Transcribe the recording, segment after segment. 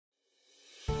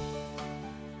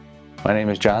My name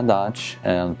is John Donch,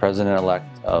 and I'm the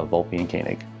President-elect of Volpe and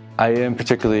Koenig. I am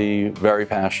particularly very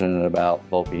passionate about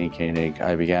Volpe and Koenig.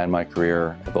 I began my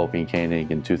career at Volpe and Koenig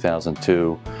in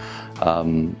 2002.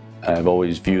 I've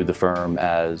always viewed the firm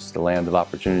as the land of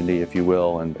opportunity, if you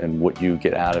will, and what you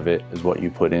get out of it is what you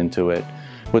put into it.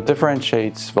 What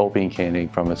differentiates Volpe and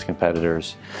Koenig from its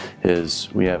competitors is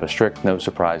we have a strict no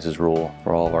surprises rule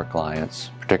for all of our clients,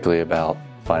 particularly about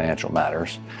financial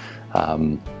matters.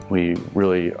 We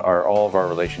really all of our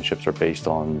relationships are based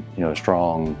on a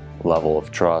strong level of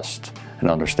trust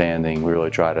and understanding. We really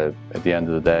try to, at the end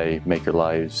of the day, make your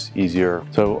lives easier.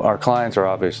 So our clients are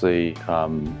obviously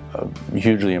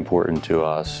hugely important to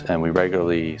us, and we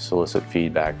regularly solicit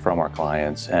feedback from our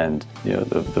clients. And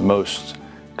the most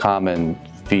common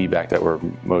feedback that we're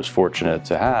most fortunate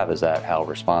to have is that how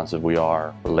responsive we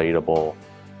are, relatable,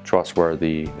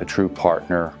 trustworthy, a true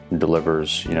partner who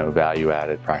delivers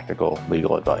value-added, practical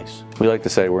legal advice. We like to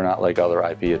say we're not like other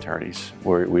IP attorneys.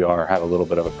 We have a little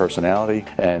bit of a personality,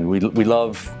 and we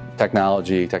love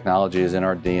technology. Technology is in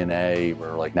our DNA.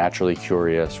 We're like naturally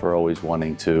curious. We're always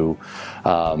wanting to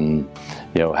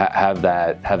have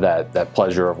that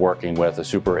pleasure of working with a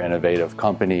super innovative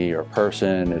company or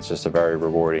person. It's just a very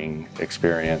rewarding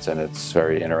experience, and it's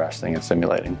very interesting and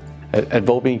stimulating. At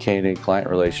Volpe and Koenig, client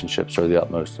relationships are the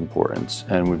utmost importance,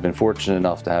 and we've been fortunate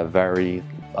enough to have very,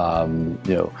 a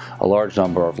large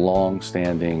number of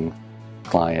long-standing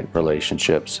client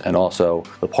relationships, and also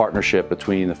the partnership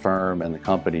between the firm and the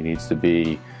company needs to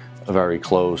be a very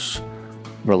close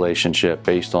relationship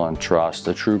based on trust,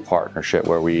 a true partnership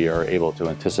where we are able to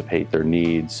anticipate their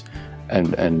needs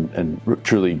and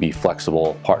truly be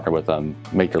flexible, partner with them,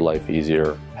 make your life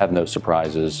easier, have no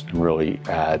surprises, and really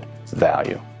add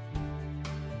value.